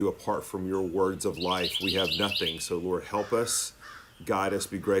apart from your words of life, we have nothing. So, Lord, help us, guide us,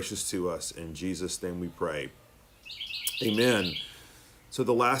 be gracious to us. In Jesus' name we pray. Amen. So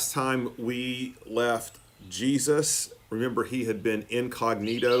the last time we left Jesus, remember he had been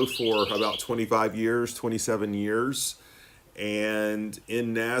incognito for about 25 years, 27 years. And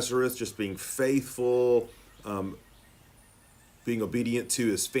in Nazareth, just being faithful, being obedient to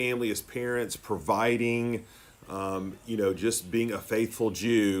his family, his parents, providing, just being a faithful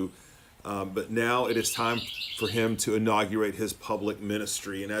Jew. But now it is time for him to inaugurate his public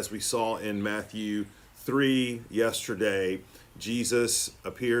ministry. And as we saw in Matthew 3 yesterday, Jesus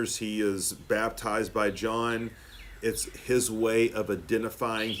appears, he is baptized by John. It's his way of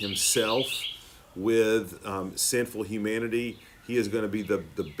identifying himself with sinful humanity. He is going to be the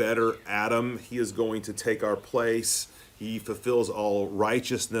better Adam. He is going to take our place. He fulfills all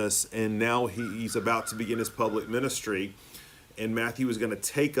righteousness, and now he's about to begin his public ministry. And Matthew is going to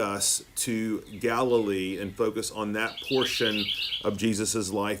take us to Galilee and focus on that portion of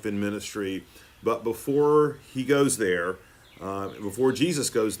Jesus's life and ministry. But before he goes there, before Jesus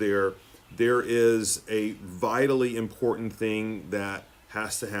goes there, there is a vitally important thing that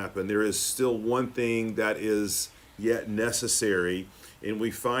has to happen. There is still one thing that is yet necessary, and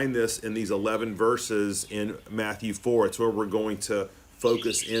we find this in these 11 verses in Matthew 4. It's where we're going to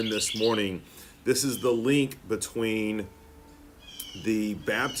focus in this morning. This is the link between the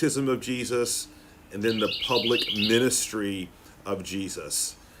baptism of Jesus and then the public ministry of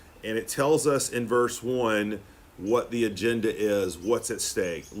Jesus. And it tells us in verse 1 what the agenda is, what's at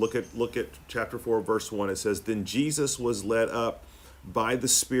stake. Look at chapter 4, verse 1. It says, "Then Jesus was led up by the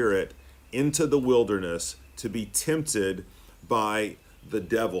Spirit into the wilderness to be tempted by the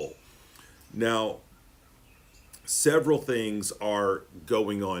devil." Now, several things are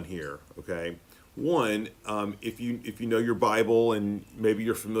going on here, okay? One, if you know your Bible and maybe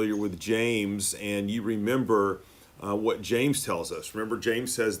you're familiar with James and you remember what James tells us. Remember,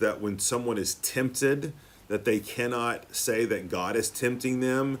 James says that when someone is tempted, that they cannot say that God is tempting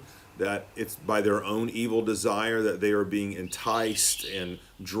them, that it's by their own evil desire that they are being enticed and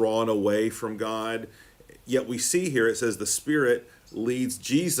drawn away from God. Yet we see here, it says the Spirit leads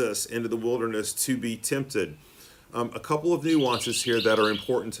Jesus into the wilderness to be tempted. A couple of nuances here that are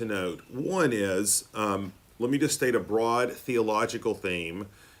important to note. One is, let me just state a broad theological theme,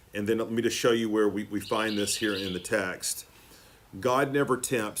 and then let me just show you where we find this here in the text. God never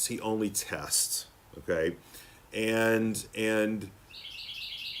tempts, he only tests, okay? And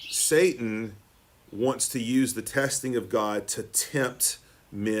Satan wants to use the testing of God to tempt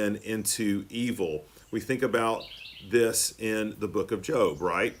men into evil. We think about this in the book of Job,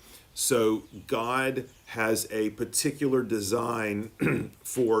 right? So God has a particular design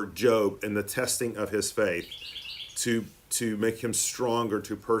for Job and the testing of his faith to make him stronger,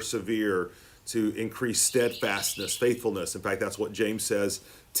 to persevere, to increase steadfastness, faithfulness. In fact, that's what James says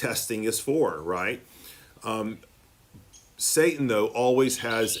testing is for, right? Satan, though, always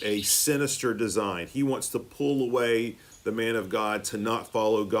has a sinister design. He wants to pull away the man of God to not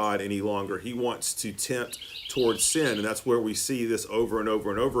follow God any longer. He wants to tempt towards sin, and that's where we see this over and over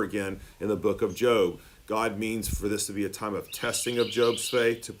and over again in the book of Job. God means for this to be a time of testing of Job's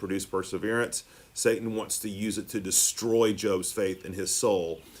faith to produce perseverance. Satan wants to use it to destroy Job's faith in his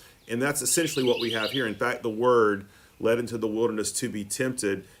soul. And that's essentially what we have here. In fact, the word led into the wilderness to be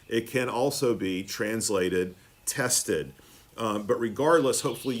tempted, it can also be translated tested. But regardless,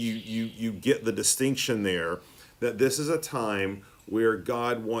 hopefully you get the distinction there, that this is a time where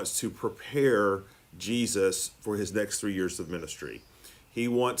God wants to prepare Jesus for his next 3 years of ministry. He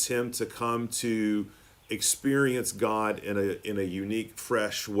wants him to come to experience God in a unique,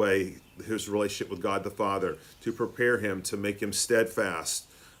 fresh way, his relationship with God the Father, to prepare him, to make him steadfast,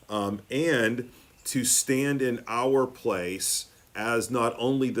 and to stand in our place as not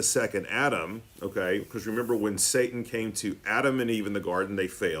only the second Adam, okay, because remember when Satan came to Adam and Eve in the garden, they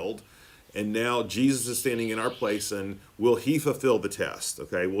failed. And now Jesus is standing in our place, and will he fulfill the test?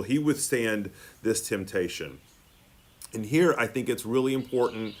 Okay, will he withstand this temptation? And here I think it's really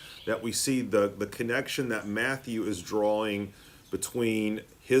important that we see the connection that Matthew is drawing between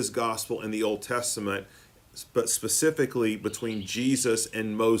his gospel and the Old Testament, but specifically between Jesus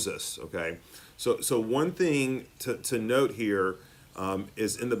and Moses. Okay, so one thing to note here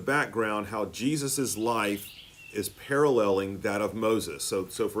is in the background how Jesus's life is paralleling that of Moses. So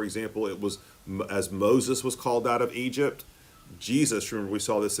for example, it was as Moses was called out of Egypt, Jesus, remember we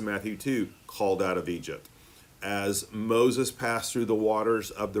saw this in Matthew 2, called out of Egypt. As Moses passed through the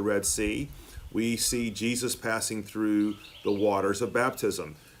waters of the Red Sea, we see Jesus passing through the waters of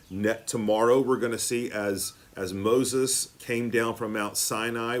baptism. Tomorrow we're going to see as as Moses came down from Mount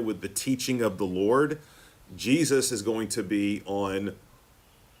Sinai with the teaching of the Lord, Jesus is going to be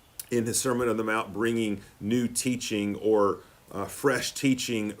in his Sermon on the Mount, bringing new teaching or fresh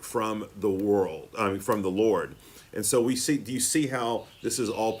teaching from the from the Lord. And so do you see how this is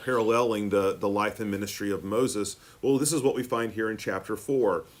all paralleling the life and ministry of Moses? Well, this is what we find here in chapter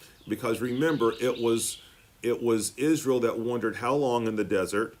 4. Because remember, it was Israel that wandered how long in the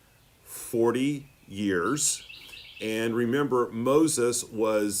desert? 40 years. And remember, Moses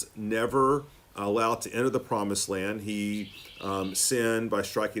was never allowed to enter the promised land. He sinned by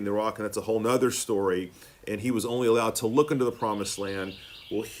striking the rock, and that's a whole nother story. And he was only allowed to look into the promised land.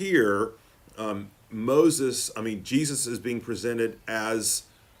 Well, here, Jesus is being presented as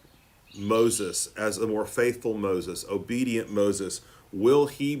Moses, as a more faithful Moses, obedient Moses. Will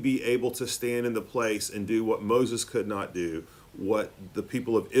he be able to stand in the place and do what Moses could not do, what the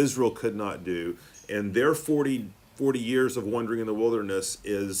people of Israel could not do? And their 40 years of wandering in the wilderness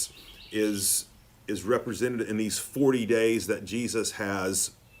is represented in these 40 days that Jesus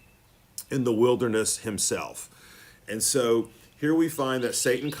has in the wilderness himself. And so here we find that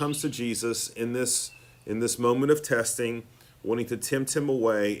Satan comes to Jesus in this moment of testing, wanting to tempt him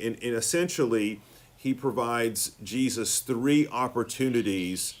away. And essentially, he provides Jesus 3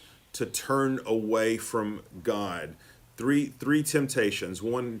 opportunities to turn away from God. Three temptations.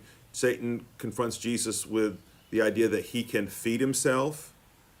 One, Satan confronts Jesus with the idea that he can feed himself.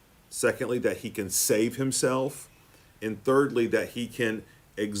 Secondly, that he can save himself. And thirdly, that he can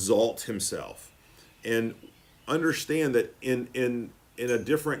exalt himself. And understand that in a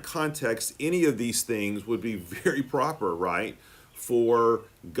different context, any of these things would be very proper, right, for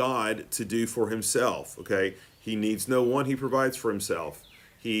God to do for himself. Okay, he needs no one; he provides for himself.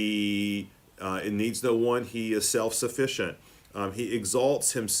 It needs no one; he is self-sufficient. He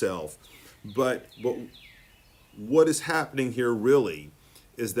exalts himself. But what is happening here really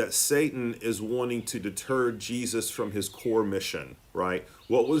is that Satan is wanting to deter Jesus from his core mission, right?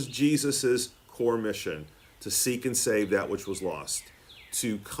 What was Jesus's core mission? To seek and save that which was lost.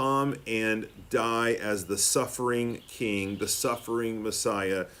 To come and die as the suffering king, the suffering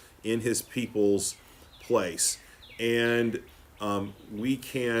Messiah in his people's place. And we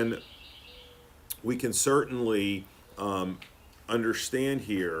can certainly understand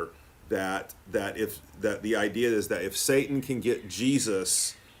here that the idea is that if Satan can get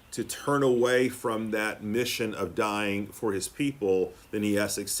Jesus to turn away from that mission of dying for his people, then he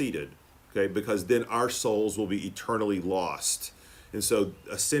has succeeded. Okay, because then our souls will be eternally lost. And so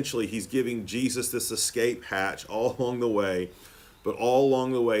essentially he's giving Jesus this escape hatch all along the way. But all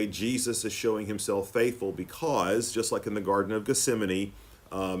along the way, Jesus is showing himself faithful because, just like in the Garden of Gethsemane,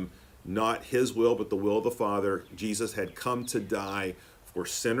 not his will, but the will of the Father, Jesus had come to die for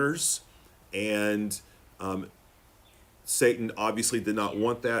sinners. And Satan obviously did not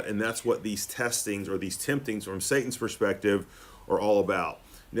want that. And that's what these testings or these temptings from Satan's perspective are all about.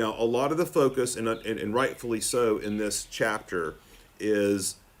 Now, a lot of the focus, and rightfully so in this chapter,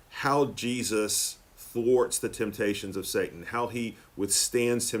 is how Jesus thwarts the temptations of Satan, how he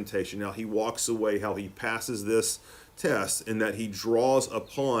withstands temptation, how he walks away, how he passes this test, and that he draws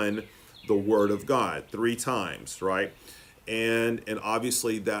upon the Word of God 3 times, right? And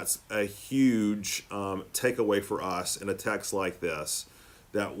obviously that's a huge takeaway for us in a text like this,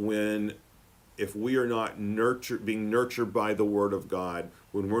 that if we are not being nurtured by the Word of God,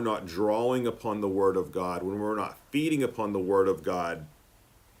 when we're not drawing upon the Word of God, when we're not feeding upon the Word of God,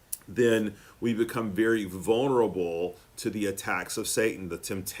 then we become very vulnerable to the attacks of Satan, the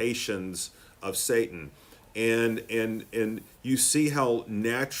temptations of Satan. And you see how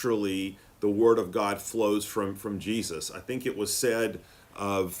naturally the Word of God flows from Jesus. I think it was said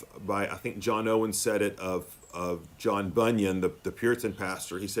I think John Owen said it of John Bunyan, the Puritan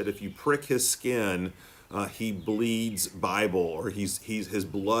pastor. He said, if you prick his skin, he bleeds Bible, or his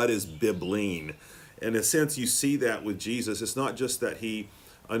blood is bibline. In a sense, you see that with Jesus. It's not just that he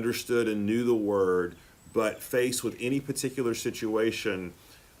understood and knew the Word, but faced with any particular situation,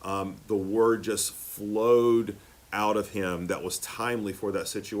 the Word just flowed out of him that was timely for that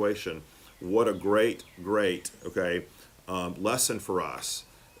situation. What a great lesson for us.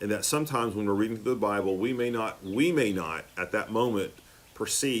 And that sometimes when we're reading the Bible, we may not at that moment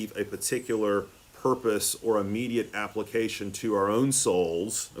perceive a particular purpose or immediate application to our own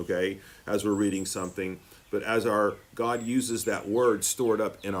souls, okay, as we're reading something. But as our God uses that word stored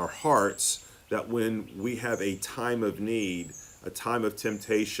up in our hearts, that when we have a time of need, a time of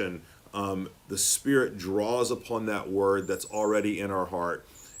temptation, the Spirit draws upon that word that's already in our heart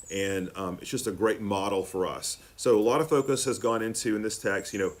And it's just a great model for us. So a lot of focus has gone into in this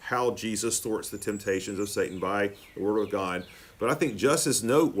text, how Jesus thwarts the temptations of Satan by the Word of God. But I think just as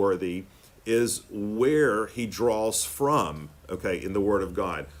noteworthy is where he draws from, okay, in the Word of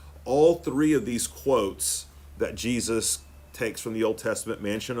God. All three of these quotes that Jesus takes from the Old Testament: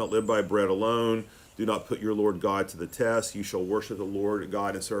 man shall not live by bread alone, do not put your Lord God to the test, you shall worship the Lord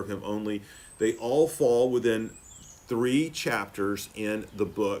God and serve him only. They all fall within 3 chapters in the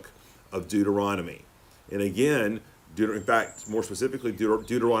book of Deuteronomy. And again, in fact, more specifically,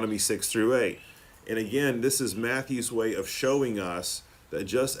 Deuteronomy 6 through 8. And again, this is Matthew's way of showing us that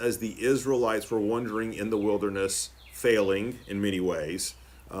just as the Israelites were wandering in the wilderness, failing in many ways,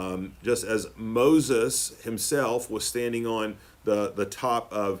 just as Moses himself was standing on the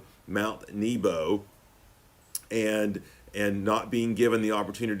top of Mount Nebo and not being given the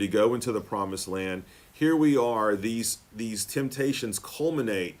opportunity to go into the promised land, here we are, these temptations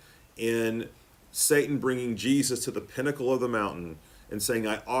culminate in Satan bringing Jesus to the pinnacle of the mountain and saying,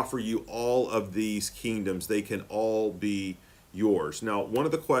 I offer you all of these kingdoms. They can all be yours. Now, one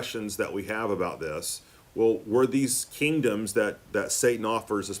of the questions that we have about this, well, were these kingdoms that Satan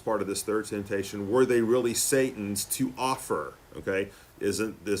offers as part of this third temptation, were they really Satan's to offer? Okay,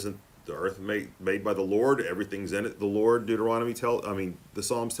 isn't the earth made by the Lord? Everything's in it. The Lord, the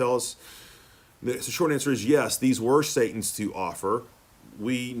Psalms tell us. The short answer is yes, these were Satan's to offer.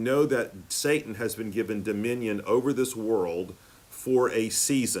 We know that Satan has been given dominion over this world for a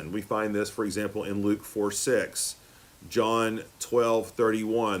season. We find this, for example, in Luke 4:6, John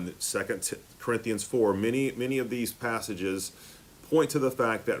 12:31, 2 Corinthians 4. Many of these passages point to the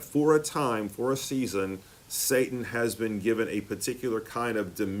fact that for a time, for a season, Satan has been given a particular kind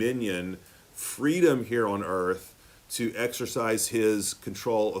of dominion, freedom here on earth to exercise his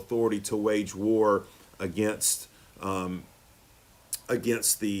control, authority to wage war against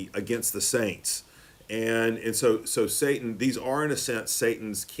the saints. And so Satan, these are in a sense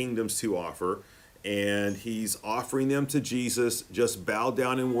Satan's kingdoms to offer, and he's offering them to Jesus. Just bow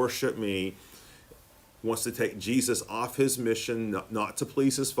down and worship me. Wants to take Jesus off his mission, not to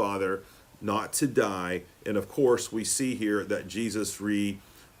please his Father, not to die. And of course, we see here that Jesus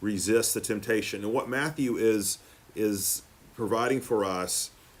resists the temptation. And what Matthew is providing for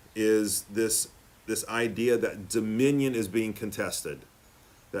us is this idea that dominion is being contested,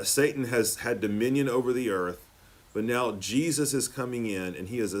 that Satan has had dominion over the earth, but now Jesus is coming in and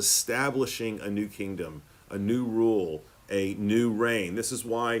he is establishing a new kingdom, a new rule, a new reign. This is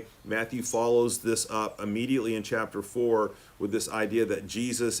why Matthew follows this up immediately in chapter 4 with this idea that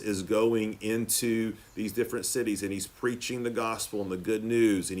Jesus is going into these different cities and he's preaching the gospel and the good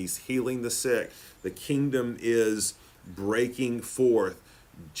news and he's healing the sick. The kingdom is breaking forth.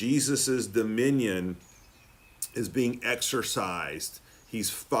 Jesus's dominion is being exercised. He's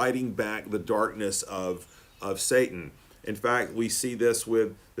fighting back the darkness of Satan. In fact, we see this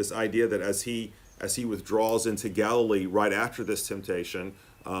with this idea that as he withdraws into Galilee right after this temptation,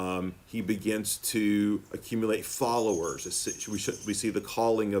 he begins to accumulate followers. We see the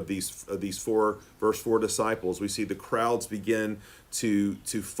calling of these 4 verse 4 disciples. We see the crowds begin to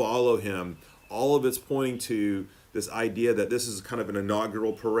follow him. All of it's pointing to this idea that this is kind of an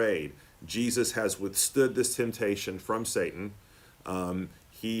inaugural parade. Jesus has withstood this temptation from Satan.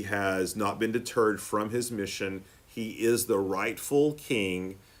 He has not been deterred from his mission. He is the rightful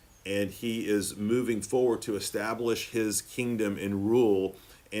king, and he is moving forward to establish his kingdom and rule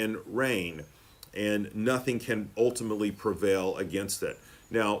and reign. And nothing can ultimately prevail against it.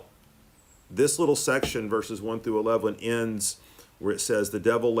 Now, this little section, verses 1 through 11, ends where it says, the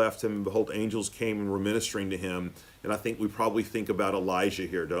devil left him, and behold, angels came and were ministering to him. And I think we probably think about Elijah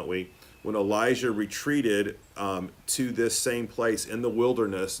here, don't we? When Elijah retreated to this same place in the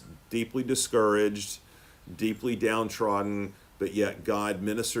wilderness, deeply discouraged, deeply downtrodden, but yet God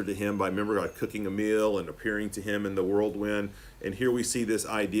ministered to him by, remember, God cooking a meal and appearing to him in the whirlwind. And here we see this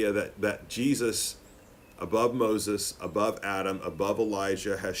idea that Jesus, above Moses, above Adam, above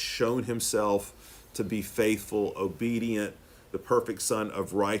Elijah, has shown himself to be faithful, obedient, the perfect Son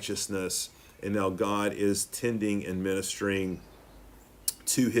of righteousness, and now God is tending and ministering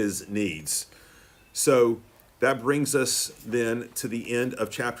to his needs. So that brings us then to the end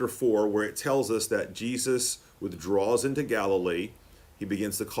of chapter 4, where it tells us that Jesus withdraws into Galilee. He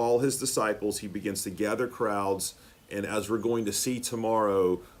begins to call his disciples. He begins to gather crowds. And as we're going to see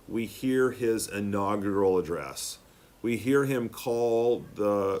tomorrow, we hear his inaugural address. We hear him call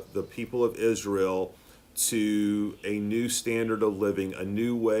the people of Israel to a new standard of living, a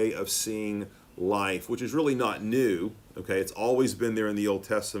new way of seeing life, which is really not new. Okay, it's always been there in the Old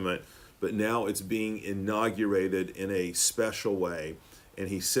Testament, but now it's being inaugurated in a special way. and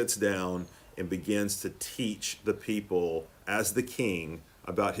he sits down and begins to teach the people as the king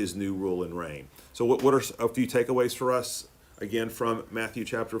about his new rule and reign. So what are a few takeaways for us, again, from Matthew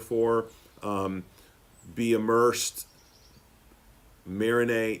chapter 4? Be immersed,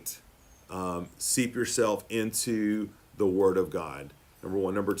 marinate, seep yourself into the Word of God. Number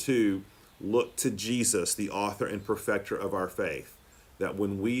one. Number two, look to Jesus, the author and perfecter of our faith. That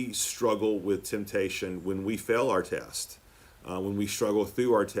when we struggle with temptation, when we fail our test, when we struggle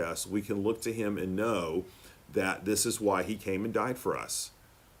through our test, we can look to him and know that this is why he came and died for us.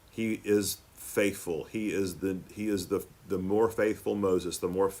 He is faithful. He is the more faithful Moses, the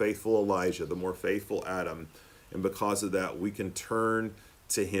more faithful Elijah, the more faithful Adam. And because of that, we can turn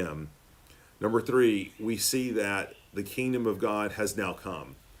to him. Number three, we see that the kingdom of God has now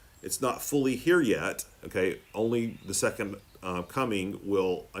come. It's not fully here yet, okay? Only the second coming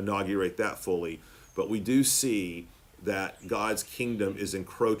will inaugurate that fully. But we do see that God's kingdom is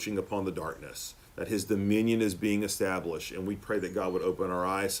encroaching upon the darkness, that his dominion is being established. And we pray that God would open our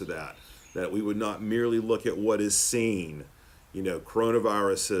eyes to that we would not merely look at what is seen,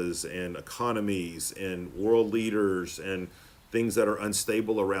 coronaviruses and economies and world leaders and things that are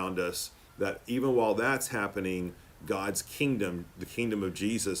unstable around us, that even while that's happening, God's kingdom, the kingdom of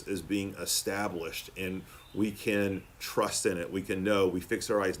Jesus, is being established, and we can trust in it. We can know. We fix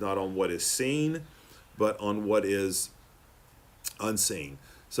our eyes not on what is seen, but on what is unseen.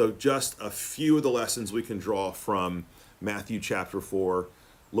 So just a few of the lessons we can draw from Matthew chapter 4.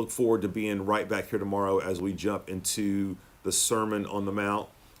 Look forward to being right back here tomorrow as we jump into the Sermon on the Mount.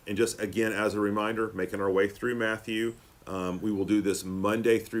 And just again, as a reminder, making our way through Matthew, we will do this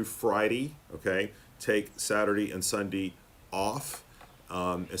Monday through Friday, okay? Take Saturday and Sunday off.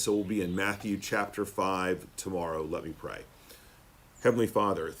 And so we'll be in Matthew chapter 5 tomorrow. Let me pray. Heavenly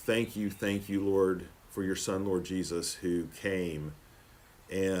Father, thank you, Lord, for your Son, Lord Jesus, who came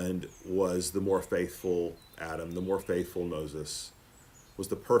and was the more faithful Adam, the more faithful Moses, was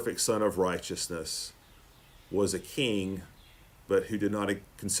the perfect Son of righteousness, was a king, but who did not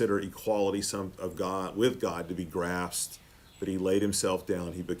consider equality of God with God to be grasped, but he laid himself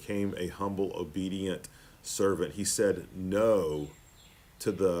down. He became a humble, obedient servant. He said no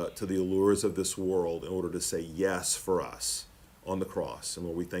to the allures of this world in order to say yes for us on the cross. And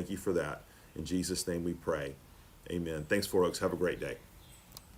Lord, we thank you for that. In Jesus' name we pray. Amen. Thanks, Four Oaks. Have a great day.